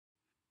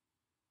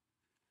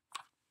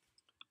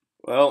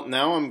Well,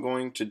 now I'm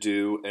going to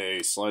do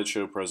a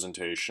slideshow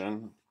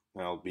presentation,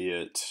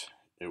 albeit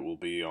it will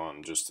be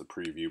on just the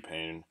preview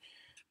pane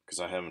because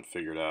I haven't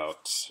figured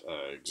out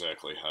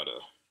exactly how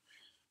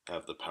to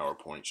have the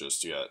PowerPoint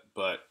just yet,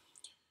 but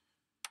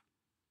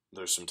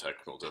there's some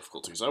technical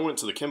difficulties. I went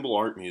to the Kimbell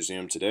Art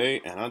Museum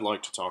today, and I'd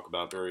like to talk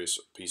about various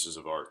pieces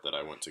of art that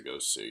I went to go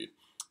see.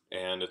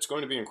 And it's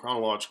going to be in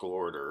chronological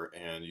order,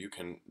 and you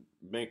can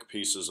make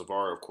pieces of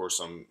art. Of course,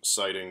 I'm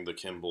citing the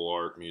Kimbell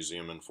Art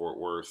Museum in Fort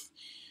Worth.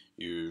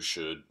 You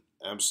should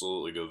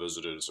absolutely go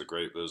visit it. It's a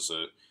great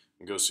visit.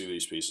 And go see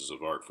these pieces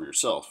of art for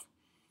yourself.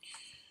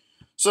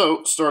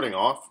 So, starting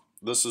off,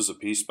 this is a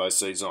piece by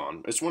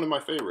Cezanne. It's one of my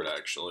favorite,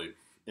 actually,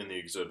 in the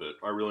exhibit.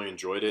 I really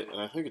enjoyed it, and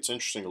I think it's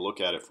interesting to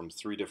look at it from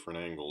three different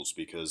angles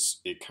because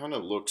it kind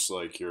of looks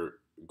like you're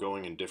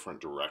going in different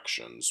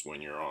directions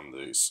when you're on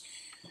these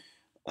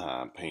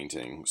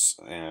paintings,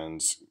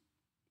 and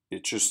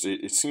it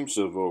seems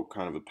to evoke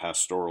kind of a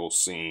pastoral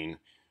scene,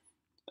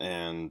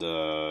 and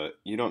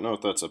you don't know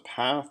if that's a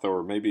path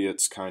or maybe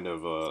it's kind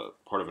of a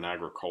part of an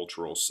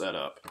agricultural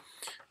setup,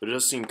 but it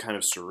does seem kind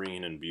of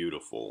serene and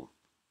beautiful.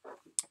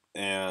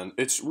 And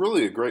it's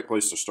really a great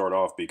place to start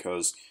off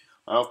because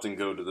I often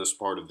go to this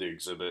part of the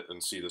exhibit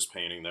and see this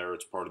painting there.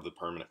 It's part of the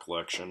permanent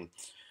collection,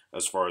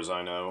 as far as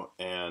I know,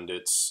 and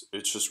it's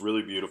just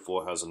really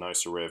beautiful. It has a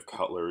nice array of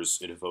colors.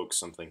 It evokes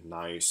something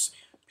nice,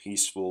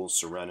 peaceful,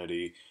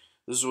 serenity.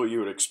 This is what you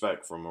would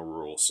expect from a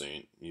rural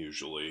scene,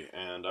 usually,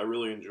 and I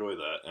really enjoy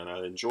that, and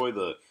I enjoy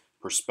the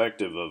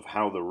perspective of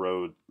how the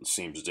road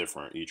seems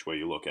different each way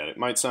you look at it. It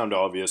might sound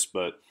obvious,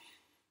 but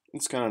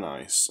it's kind of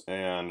nice.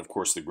 And of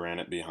course the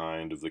granite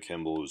behind of the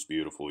Kimbell is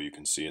beautiful. You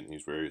can see it in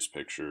these various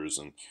pictures,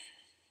 and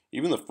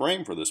even the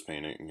frame for this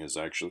painting is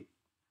actually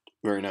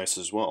very nice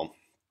as well.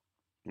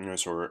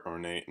 Nice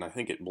ornate, and I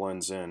think it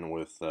blends in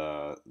with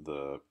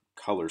the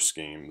color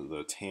scheme,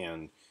 the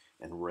tan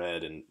and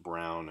red and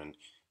brown and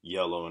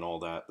yellow and all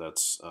that.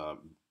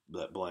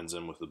 That blends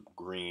in with the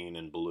green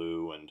and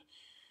blue and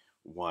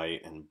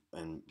white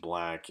and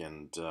black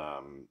and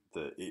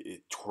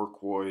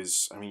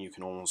turquoise. I mean, you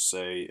can almost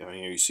say. I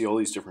mean, you see all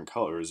these different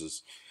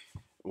colors.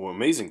 Well,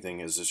 amazing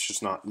thing is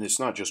it's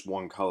not just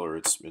one color.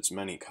 It's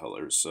many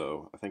colors.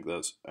 So I think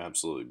that's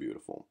absolutely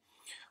beautiful.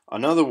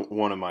 Another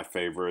one of my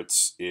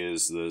favorites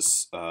is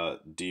this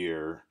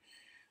deer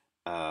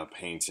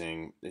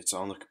painting. It's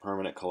on the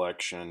permanent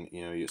collection.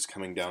 You know, it's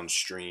coming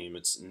downstream.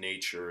 It's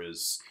nature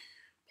is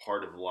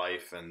part of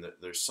life, and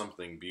there's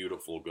something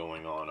beautiful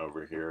going on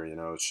over here. You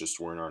know, it's just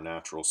we're in our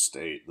natural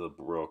state, the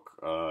brook.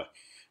 But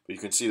you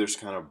can see there's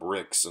kind of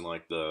bricks and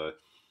like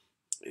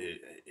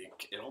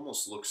it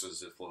almost looks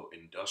as if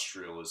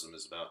industrialism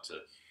is about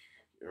to,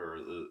 or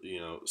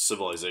the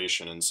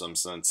civilization in some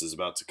sense is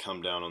about to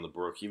come down on the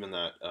brook. Even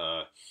that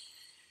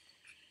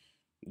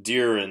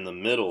deer in the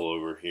middle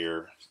over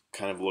here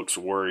kind of looks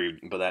worried,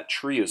 but that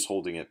tree is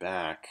holding it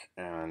back,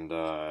 and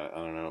I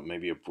don't know,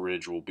 maybe a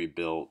bridge will be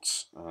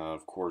built.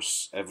 Of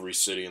course, every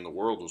city in the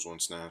world was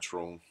once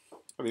natural.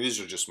 I mean, these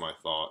are just my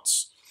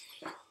thoughts,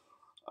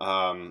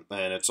 and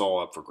it's all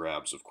up for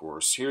grabs, of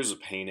course. Here's a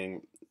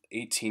painting,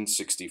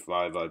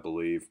 1865, I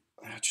believe.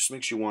 It just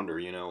makes you wonder,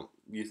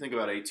 you think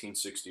about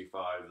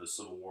 1865, the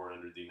Civil War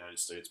entered the United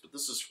States, but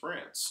this is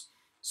France.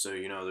 So,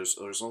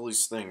 there's all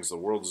these things. The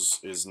world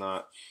is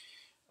not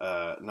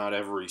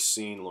every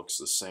scene looks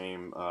the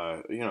same.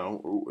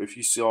 If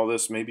you see all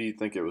this, maybe you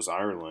think it was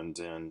Ireland,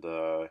 and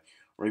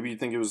maybe you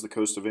think it was the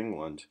coast of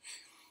England.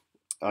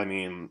 I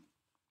mean,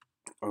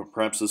 or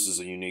perhaps this is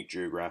a unique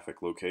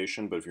geographic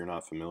location, but if you're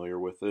not familiar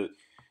with it,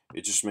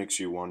 it just makes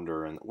you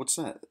wonder. And what's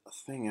that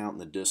thing out in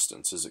the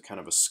distance? Is it kind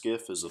of a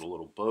skiff? Is it a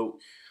little boat?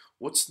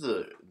 What's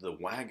the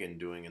wagon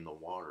doing in the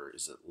water?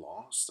 Is it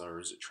lost, or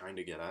is it trying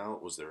to get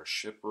out? Was there a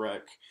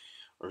shipwreck?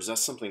 Or is that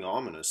something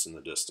ominous in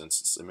the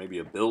distance? It may be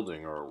a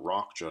building or a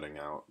rock jutting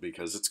out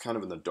because it's kind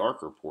of in the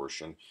darker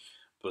portion,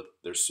 but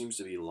there seems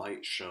to be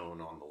light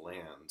shown on the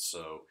land.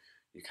 So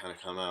you kind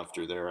of come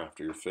after there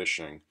after you're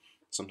fishing.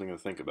 Something to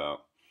think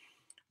about.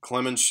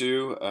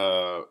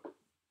 Clemenceau,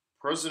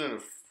 President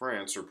of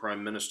France or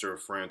Prime Minister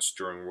of France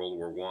during World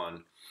War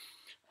One.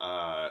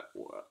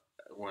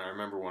 When I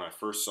remember when I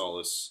first saw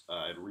this,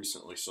 I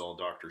recently saw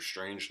Dr.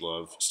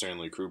 Strangelove,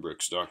 Stanley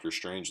Kubrick's Dr.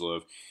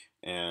 Strangelove,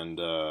 and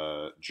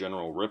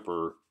General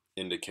Ripper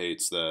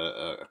indicates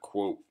that a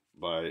quote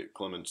by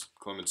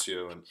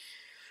Clemenceau, and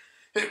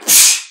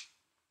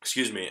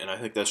excuse me, and I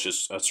think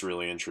that's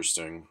really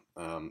interesting.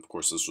 Of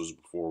course, this was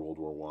before World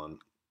War One.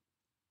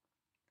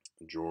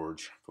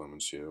 George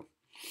Clemenceau.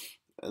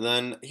 And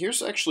then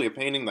here's actually a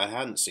painting that I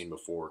hadn't seen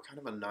before. Kind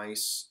of a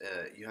nice,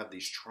 you have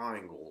these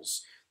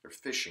triangles. They're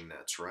fishing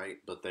nets, right?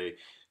 But they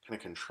kind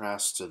of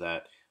contrast to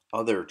that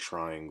other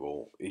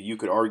triangle. You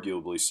could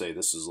arguably say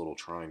this is a little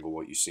triangle,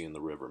 what you see in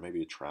the river.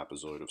 Maybe a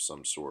trapezoid of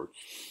some sort.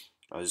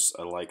 I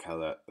like how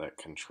that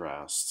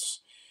contrasts.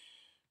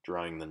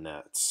 Drying the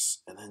nets.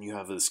 And then you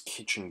have this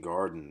kitchen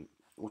garden.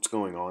 What's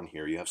going on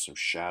here? You have some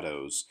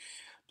shadows.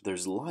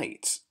 there's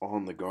light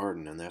on the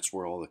garden, and that's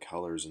where all the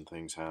colors and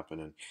things happen.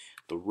 And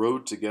the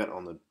road to get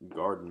on the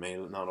garden may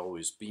not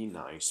always be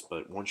nice,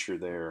 but once you're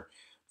there,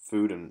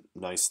 food and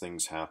nice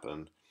things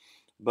happen.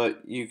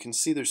 But you can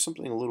see there's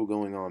something a little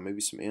going on.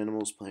 Maybe some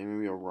animals playing,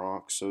 maybe a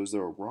rock. So is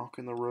there a rock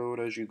in the road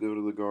as you go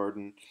to the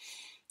garden?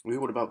 Maybe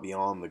what about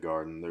beyond the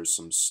garden? There's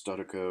some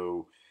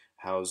stucco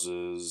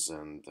houses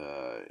and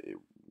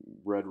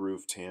red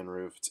roof, tan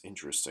roof. It's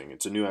interesting.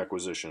 It's a new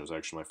acquisition. It was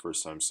actually my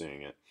first time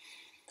seeing it.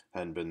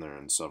 Hadn't been there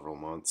in several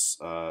months.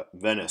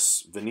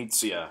 Venice,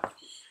 Venezia.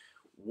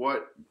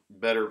 What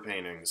better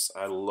paintings?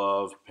 I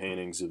love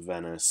paintings of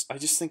Venice. I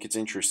just think it's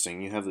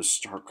interesting. You have this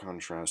stark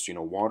contrast. You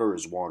know, water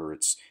is water.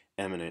 It's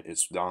eminent.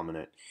 It's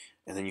dominant.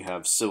 And then you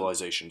have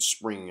civilization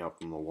springing up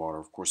from the water.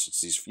 Of course,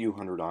 it's these few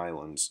hundred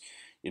islands.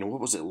 You know,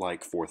 what was it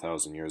like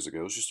 4,000 years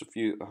ago? It was just a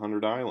few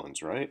hundred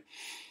islands, right?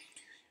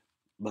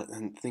 But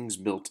then things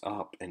built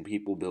up and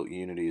people built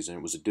unities, and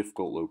it was a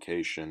difficult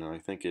location. And I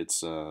think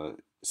it's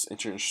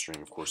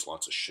interesting. Of course,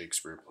 lots of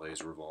Shakespeare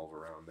plays revolve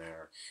around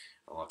there,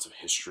 lots of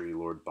history,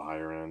 Lord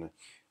Byron,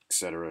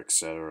 etc.,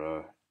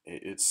 etc.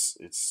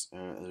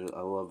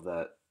 I love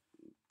that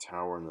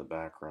tower in the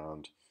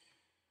background.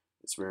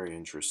 It's very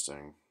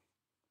interesting.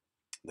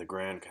 The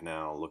Grand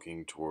Canal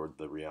looking toward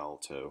the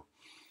Rialto.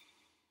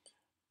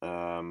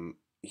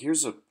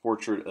 Here's a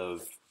portrait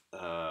of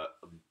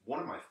one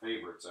of my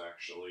favorites,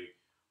 actually,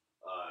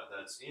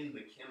 that's in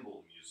the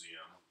Kimbell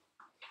Museum.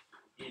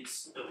 It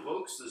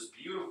evokes this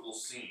beautiful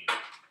scene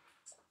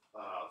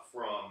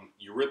from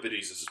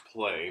Euripides'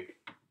 play,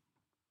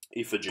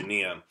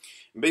 Iphigenia.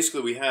 And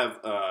basically, we have,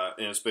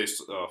 and it's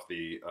based off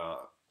the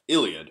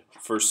Iliad,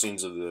 first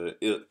scenes of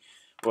the,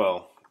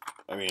 well,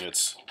 I mean,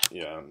 it's,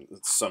 yeah,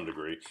 it's some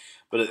degree.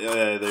 But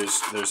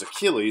there's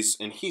Achilles,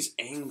 and he's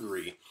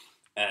angry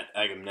at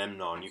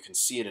Agamemnon. You can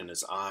see it in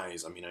his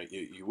eyes. I mean,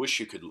 you wish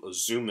you could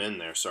zoom in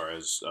there. Sorry, I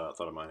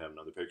thought I might have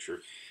another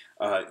picture.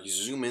 You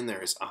zoom in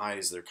there, his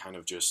eyes, they're kind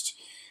of just,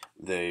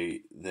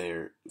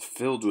 they're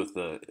filled with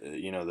the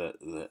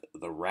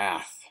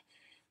wrath.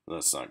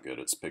 That's not good.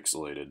 It's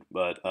pixelated.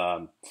 But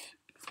I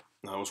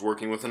was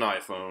working with an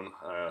iPhone.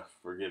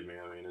 Forgive me.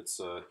 I mean,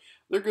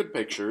 they're good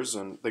pictures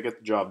and they get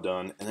the job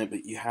done. And then,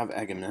 but you have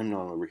Agamemnon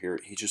over here.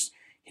 He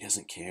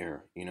doesn't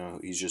care. You know,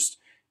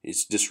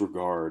 it's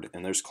disregard.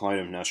 And there's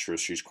Clytemnestra.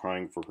 She's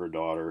crying for her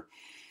daughter.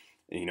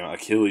 And, you know,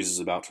 Achilles is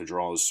about to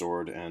draw his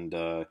sword,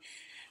 and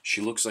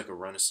she looks like a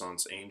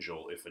Renaissance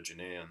angel,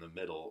 Iphigenia, in the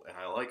middle. And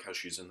I like how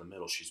she's in the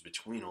middle. She's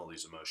between all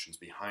these emotions.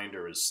 Behind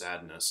her is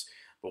sadness.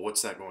 But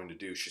what's that going to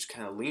do? She's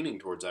kind of leaning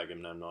towards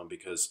Agamemnon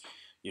because,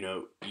 you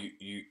know,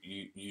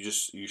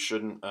 you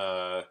shouldn't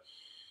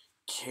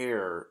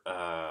care.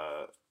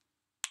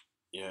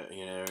 Yeah,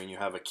 you know, and you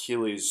have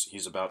Achilles.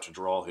 He's about to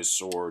draw his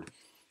sword.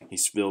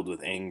 He's filled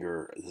with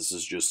anger. This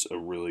is just a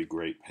really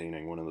great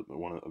painting. One of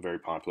the very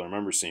popular. I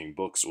remember seeing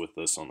books with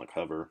this on the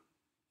cover.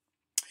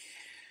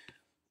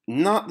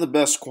 Not the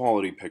best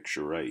quality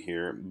picture right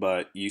here,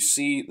 but you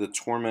see the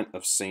torment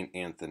of Saint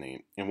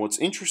Anthony. And what's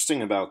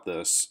interesting about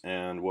this,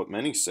 and what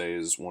many say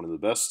is one of the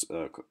best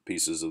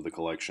pieces of the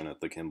collection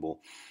at the Kimbell,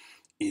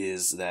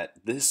 is that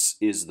this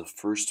is the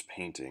first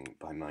painting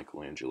by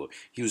Michelangelo.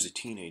 He was a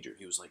teenager.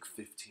 He was like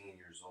 15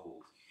 years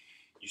old.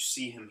 You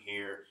see him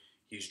here.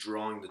 He's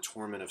drawing the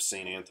torment of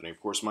St. Anthony.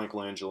 Of course,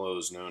 Michelangelo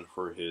is known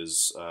for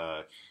his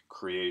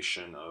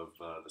creation of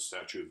the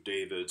statue of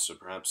David, so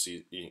perhaps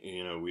we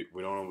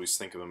don't always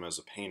think of him as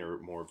a painter,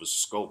 more of a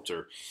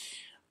sculptor.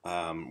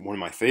 One of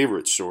my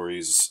favorite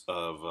stories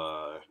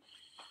of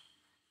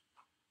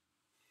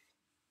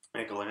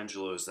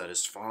Michelangelo is that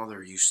his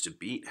father used to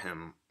beat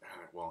him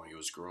while he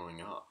was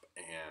growing up,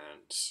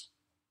 and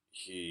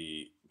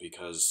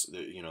because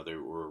they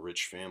were a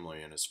rich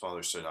family, and his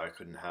father said, I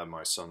couldn't have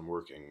my son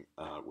working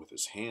with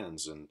his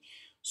hands, and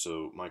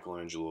so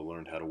Michelangelo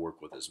learned how to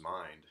work with his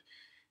mind.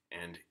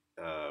 And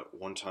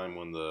one time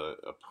when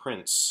a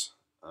prince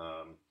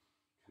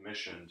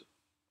commissioned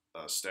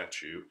a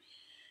statue,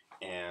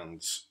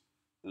 and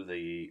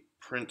the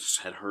prince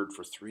had heard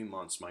for 3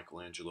 months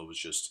Michelangelo was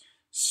just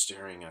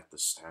staring at the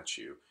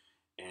statue,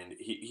 and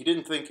he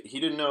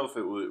didn't know if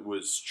it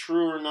was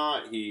true or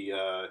not.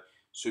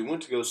 So he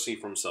went to go see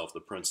for himself, the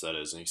prince that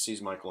is, and he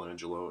sees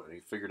Michelangelo, and he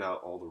figured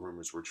out all the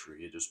rumors were true.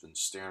 He had just been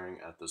staring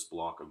at this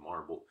block of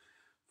marble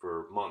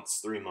for months,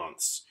 3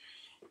 months,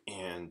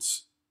 and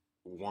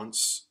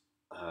once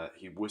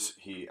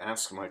he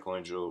asked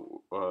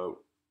Michelangelo,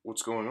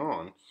 "What's going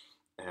on?"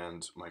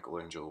 And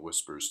Michelangelo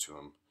whispers to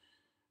him,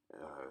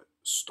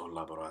 "Sto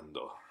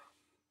lavorando,"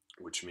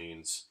 which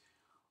means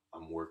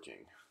I'm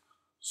working.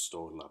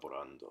 Sto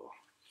lavorando,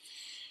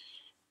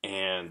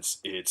 and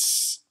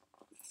it's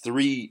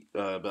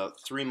about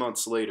 3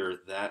 months later,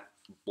 that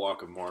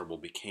block of marble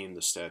became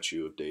the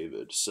statue of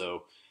David.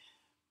 So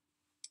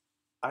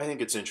I think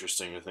it's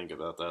interesting to think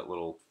about that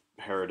little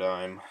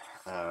paradigm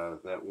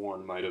that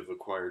one might have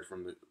acquired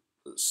from the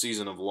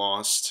season of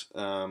Lost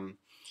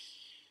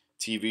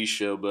TV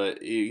show.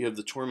 But you have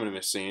the torment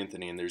of St.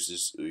 Anthony, and there's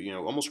this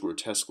almost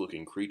grotesque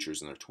looking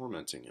creatures, and they're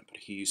tormenting him,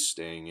 but he's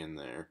staying in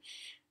there,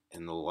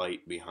 and the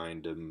light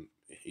behind him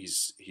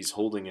he's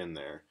holding in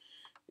there.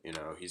 You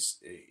know,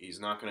 he's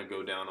not going to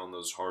go down on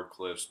those hard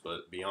cliffs,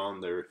 but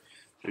beyond there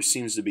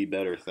seems to be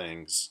better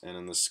things, and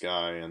in the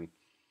sky and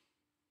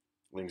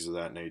things of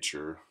that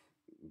nature.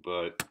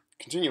 But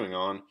continuing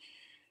on,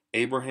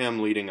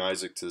 Abraham leading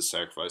Isaac to the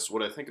sacrifice.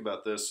 What I think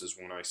about this is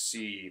when I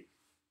see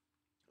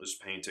this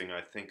painting,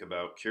 I think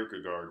about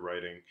Kierkegaard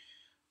writing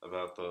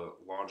about the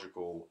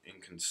logical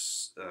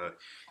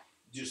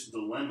just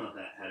dilemma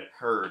that had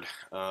occurred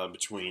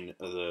between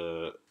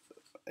the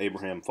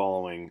Abraham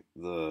following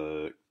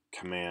the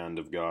command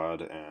of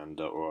God and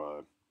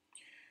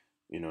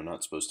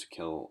not supposed to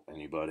kill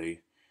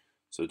anybody.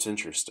 So it's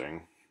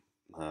interesting.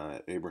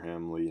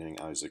 Abraham leading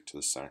Isaac to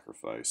the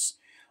sacrifice.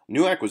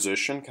 New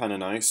acquisition, kind of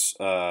nice.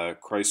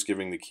 Christ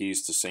giving the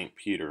keys to St.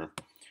 Peter.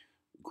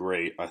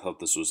 Great. I thought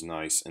this was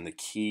nice. And the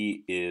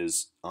key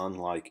is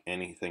unlike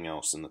anything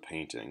else in the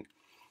painting.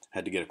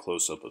 Had to get a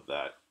close-up of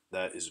that.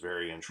 That is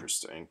very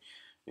interesting.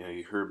 You know,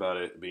 you hear about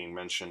it being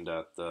mentioned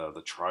at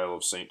the trial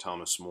of St.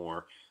 Thomas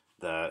More,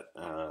 that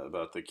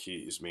about the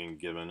keys being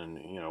given,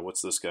 and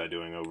what's this guy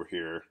doing over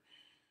here?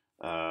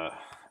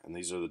 And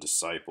these are the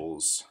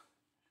disciples.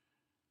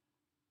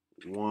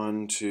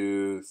 1,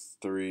 2,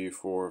 3,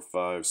 4,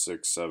 5,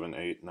 6, 7,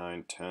 8,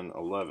 9, 10,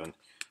 11.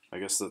 I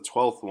guess the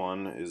 12th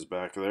one is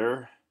back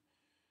there.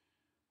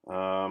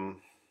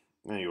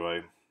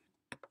 Anyway,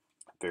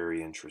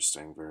 very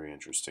interesting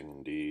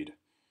indeed.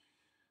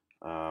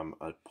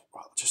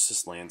 Just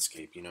this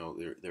landscape,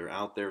 they're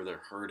out there,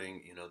 they're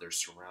hurting, they're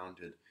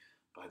surrounded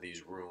by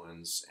these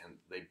ruins, and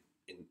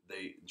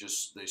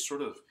they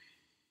sort of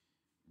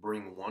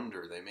bring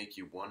wonder. They make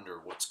you wonder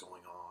what's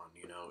going on.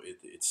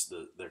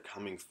 They're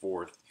coming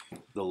forth.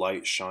 The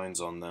light shines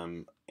on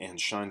them and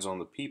shines on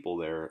the people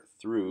there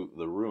through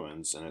the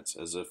ruins, and it's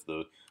as if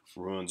the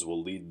ruins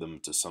will lead them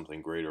to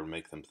something greater,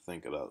 make them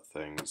think about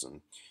things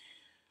and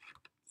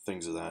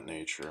things of that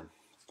nature.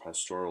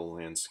 Pastoral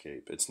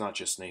landscape. It's not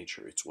just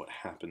nature, it's what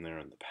happened there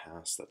in the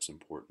past that's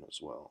important as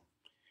well.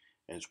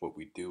 And it's what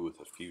we do with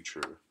the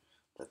future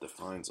that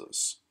defines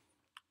us.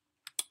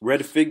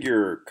 Red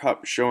figure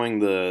cup showing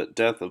the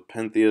death of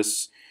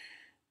Pentheus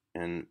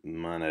and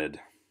Maned.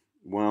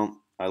 Well,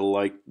 I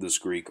like this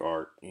Greek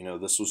art.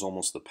 This was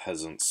almost the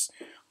peasants'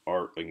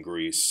 art in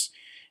Greece,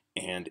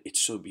 and it's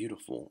so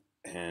beautiful.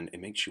 And it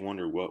makes you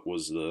wonder what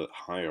was the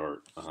high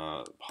art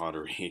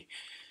pottery.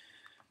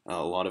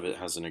 A lot of it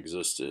hasn't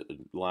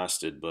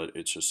lasted, but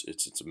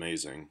it's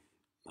amazing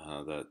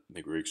that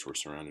the Greeks were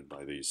surrounded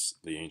by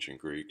the ancient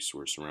Greeks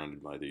were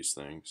surrounded by these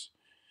things.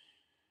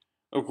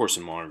 Of course,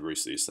 in modern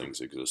Greece, these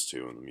things exist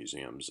too in the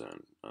museums,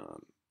 and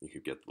you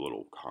could get the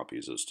little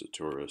copies as to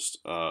tourists.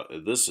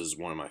 This is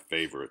one of my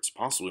favorites,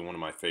 possibly one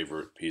of my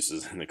favorite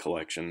pieces in the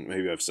collection.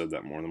 Maybe I've said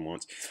that more than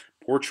once.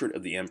 Portrait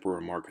of the Emperor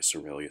Marcus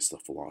Aurelius, the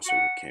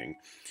philosopher king.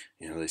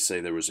 They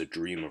say there was a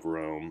dream of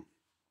Rome,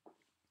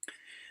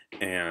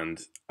 and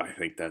I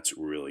think that's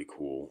really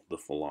cool, the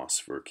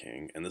philosopher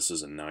king. And this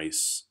is a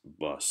nice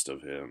bust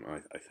of him.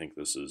 I think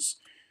this is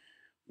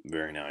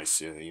very nice.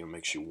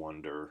 Makes you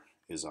wonder.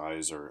 His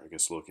eyes are, I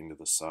guess, looking to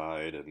the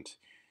side, and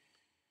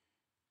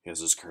he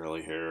has his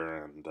curly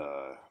hair and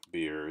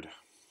beard.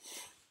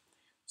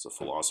 It's a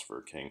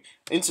philosopher king.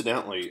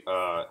 Incidentally,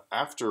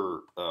 after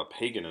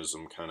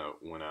paganism kind of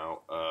went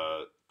out,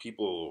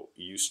 people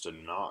used to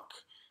knock,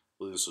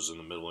 this was in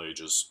the Middle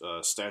Ages,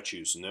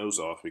 statues' nose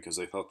off because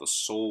they thought the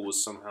soul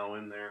was somehow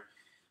in there.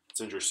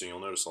 It's interesting.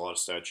 You'll notice a lot of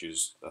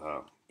statues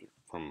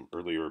from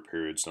earlier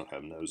periods don't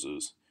have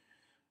noses.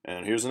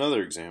 And here's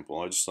another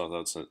example. I just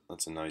thought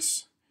that's a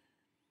nice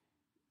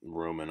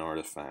Roman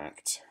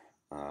artifact.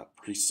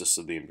 Priestess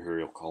of the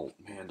imperial cult.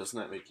 Man, doesn't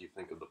that make you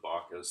think of the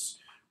Bacchus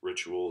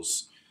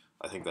rituals?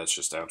 I think that's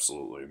just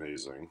absolutely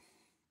amazing.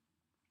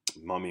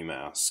 Mummy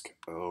mask.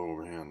 Oh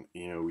man,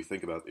 we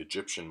think about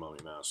Egyptian mummy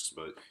masks,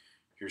 but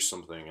here's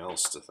something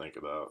else to think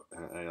about.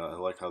 I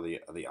like how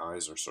the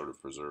eyes are sort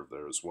of preserved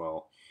there as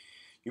well.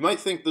 You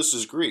might think this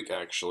is Greek,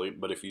 actually,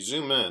 but if you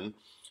zoom in,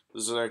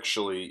 this is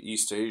actually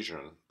East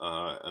Asian,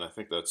 and I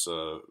think that's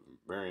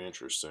very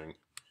interesting.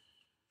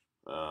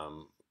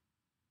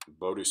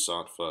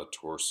 Bodhisattva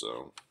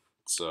torso.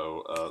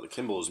 So the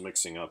Kimbell is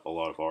mixing up a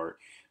lot of art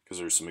because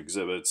there's some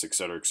exhibits,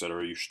 etc.,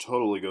 etc. You should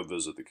totally go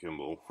visit the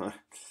Kimbell.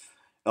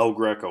 El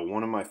Greco,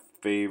 one of my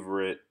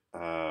favorite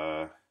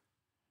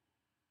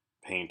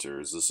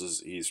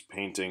painters. He's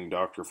painting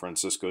Dr.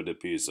 Francisco de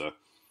Pisa,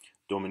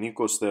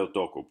 Dominikos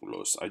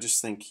Theotokopoulos. I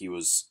just think he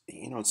was,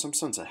 in some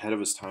sense ahead of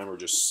his time or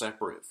just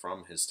separate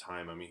from his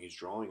time. I mean, he's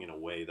drawing in a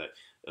way that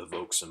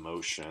evokes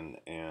emotion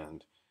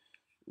and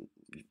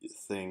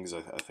things.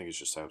 I think it's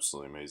just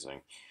absolutely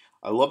amazing.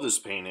 I love this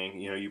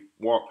painting. You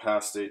walk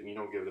past it and you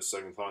don't give it a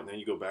second thought, and then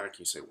you go back and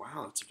you say,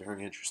 wow, that's a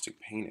very interesting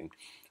painting.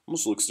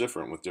 Almost looks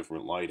different with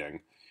different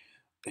lighting.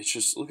 It's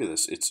just, look at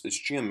this. It's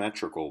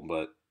geometrical,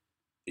 but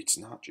it's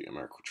not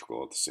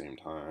geometrical at the same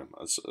time.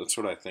 That's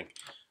what I think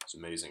is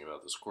amazing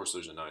about this. Of course,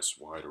 there's a nice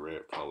wide array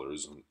of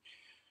colors, and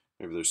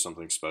maybe there's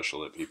something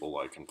special that people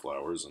like in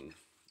flowers, and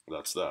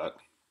that's that.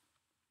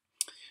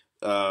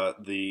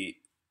 The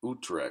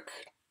Utrecht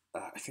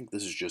I think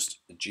this is just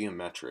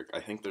geometric. I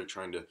think they're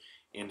trying to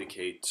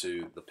indicate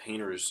to the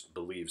painters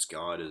believes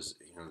God is,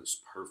 this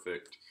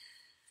perfect,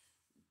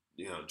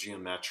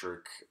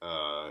 geometric,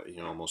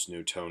 almost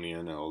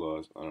Newtonian.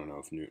 Although I don't know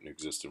if Newton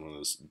existed when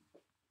this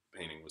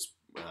painting was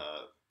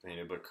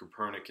painted, but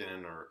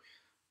Copernican or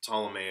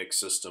Ptolemaic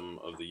system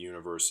of the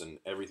universe, and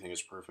everything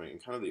is perfect.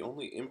 And kind of the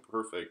only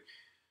imperfect,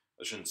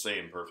 I shouldn't say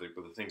imperfect,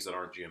 but the things that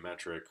aren't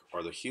geometric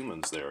are the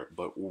humans there.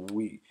 But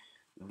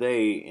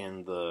they,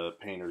 in the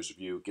painter's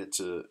view, get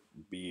to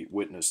be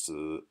witness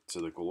to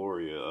the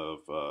glory of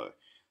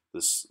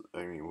this.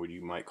 I mean, what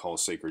you might call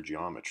sacred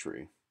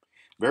geometry.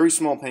 Very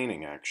small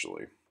painting,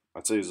 actually.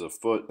 I'd say it's a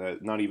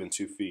foot, not even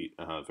 2 feet.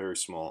 Very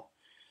small,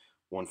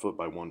 1 foot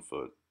by 1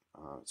 foot.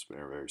 It's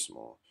very, very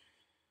small.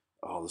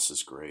 Oh, this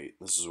is great.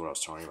 This is what I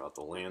was talking about,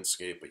 the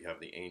landscape, but you have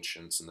the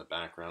ancients in the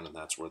background, and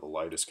that's where the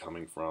light is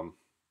coming from.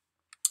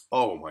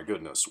 Oh my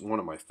goodness, one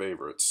of my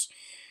favorites.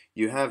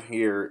 You have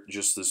here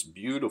just this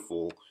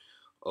beautiful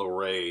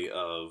array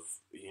of,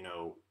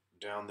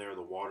 down there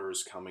the water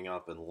is coming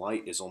up and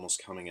light is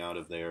almost coming out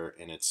of there,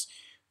 and it's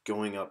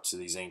going up to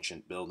these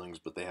ancient buildings,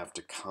 but they have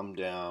to come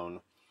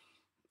down,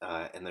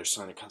 and there's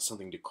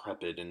something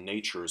decrepit, and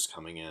nature is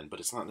coming in, but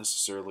it's not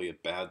necessarily a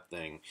bad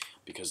thing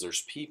because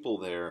there's people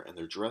there and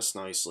they're dressed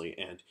nicely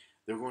and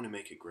they're going to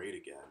make it great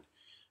again.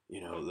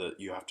 That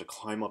you have to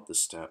climb up the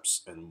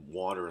steps, and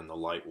water and the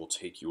light will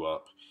take you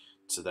up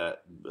to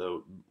that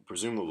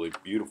presumably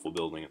beautiful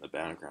building in the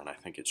background. I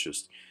think it's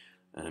just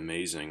an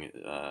amazing.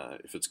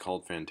 If it's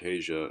called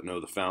Fantasia, no,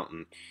 the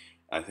Fountain.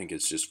 I think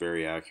it's just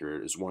very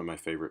accurate. It's one of my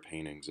favorite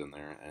paintings in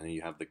there, and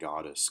you have the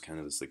goddess kind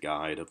of as the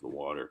guide of the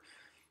water,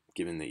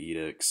 giving the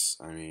edicts.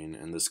 I mean,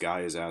 and this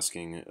guy is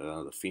asking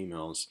the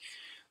females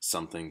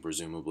something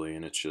presumably,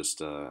 and it's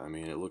just. I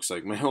mean, it looks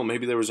like well,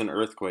 maybe there was an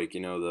earthquake.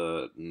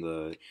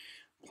 The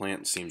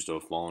plant seems to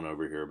have fallen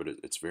over here, but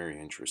it's very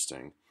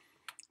interesting.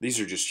 These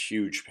are just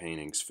huge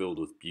paintings filled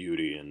with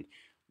beauty and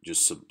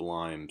just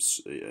sublime,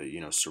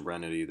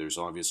 serenity. There's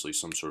obviously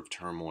some sort of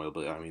turmoil,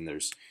 but I mean,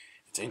 it's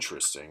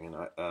interesting, and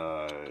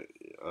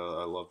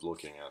I loved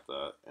looking at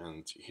that.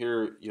 And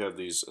here you have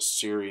these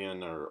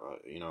Assyrian or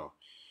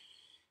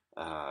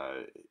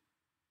uh,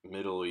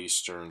 Middle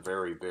Eastern,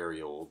 very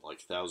very old, like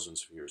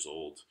thousands of years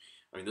old.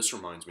 I mean, this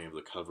reminds me of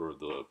the cover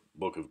of the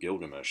Book of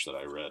Gilgamesh that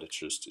I read.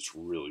 It's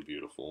really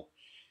beautiful.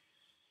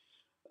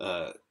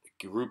 Uh,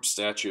 Group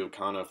statue of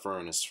Khanafur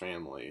and his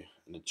family,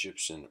 an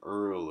Egyptian,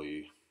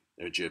 early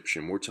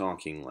Egyptian. We're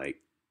talking like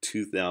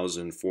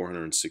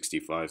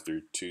 2,465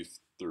 through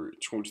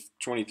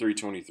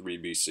 2323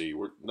 BC.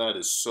 That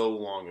is so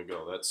long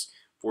ago. That's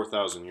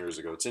 4,000 years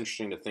ago. It's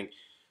interesting to think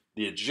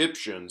the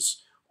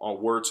Egyptians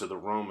were to the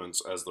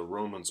Romans as the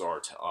Romans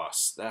are to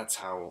us. That's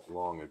how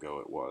long ago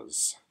it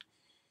was.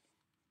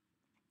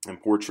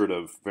 And portrait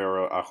of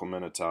Pharaoh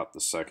Amenhotep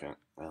II.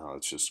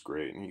 It's just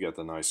great. And you got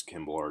the nice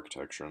Kimbell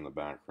architecture in the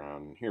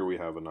background. And here we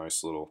have a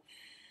nice little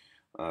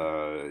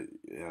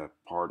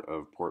part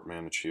of Port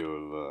Manitou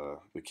of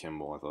the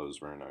Kimbell. I thought it was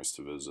very nice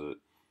to visit.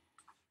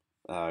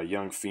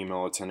 Young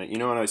female attendant.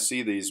 When I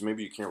see these,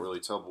 maybe you can't really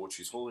tell, but what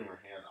she's holding in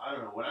her hand, I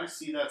don't know. When I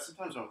see that,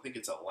 sometimes I think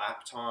it's a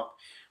laptop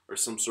or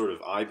some sort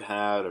of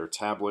iPad or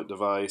tablet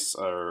device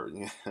or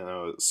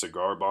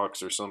cigar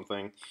box or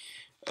something.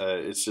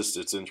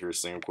 It's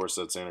interesting. Of course,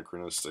 that's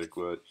anachronistic,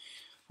 but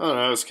I don't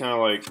know. It's kind of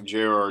like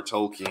J.R.R.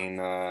 Tolkien,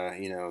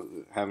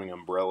 having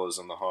umbrellas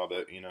in The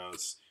Hobbit.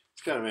 It's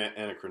kind of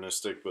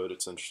anachronistic, but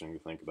it's interesting to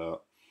think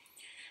about.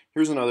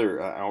 Here's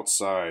another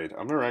outside.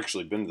 I've never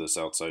actually been to this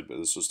outside, but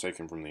this was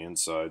taken from the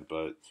inside.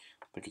 But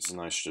I think it's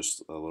nice,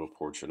 just a little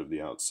portrait of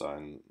the outside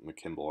and the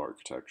Kimbell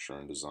architecture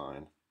and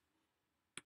design.